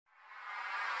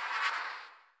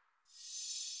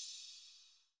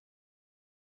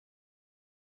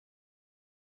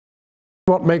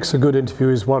what makes a good interview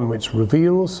is one which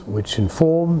reveals, which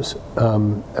informs,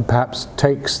 perhaps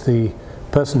takes the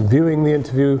person viewing the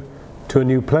interview to a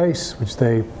new place which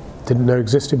they didn't know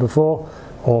existed before,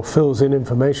 or fills in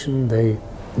information they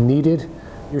needed.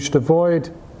 You should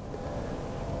avoid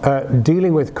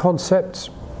dealing with concepts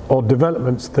or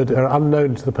developments that are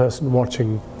unknown to the person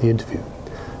watching the interview.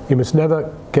 You must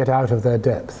never get out of their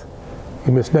depth.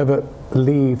 You must never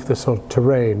leave the sort of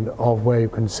terrain of where you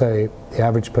can say the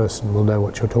average person will know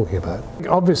what you're talking about.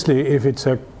 Obviously, if it's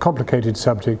a complicated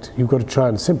subject, you've got to try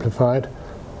and simplify it.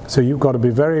 So you've got to be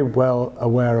very well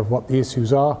aware of what the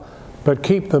issues are, but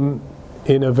keep them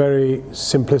in a very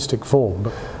simplistic form.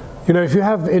 You know, if you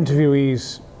have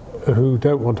interviewees who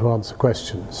don't want to answer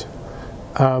questions,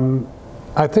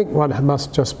 I think one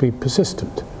must just be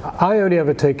persistent. I only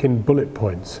ever take in bullet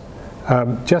points,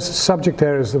 just subject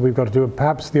areas that we've got to do, and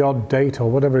perhaps the odd date or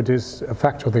whatever it is, a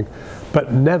factual thing,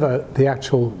 but never the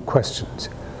actual questions.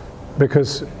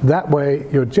 Because that way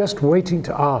you're just waiting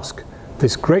to ask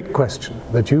this great question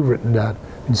that you've written down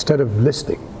instead of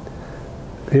listening.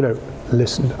 You know,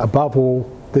 listen, above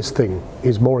all, this thing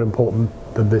is more important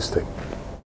than this thing.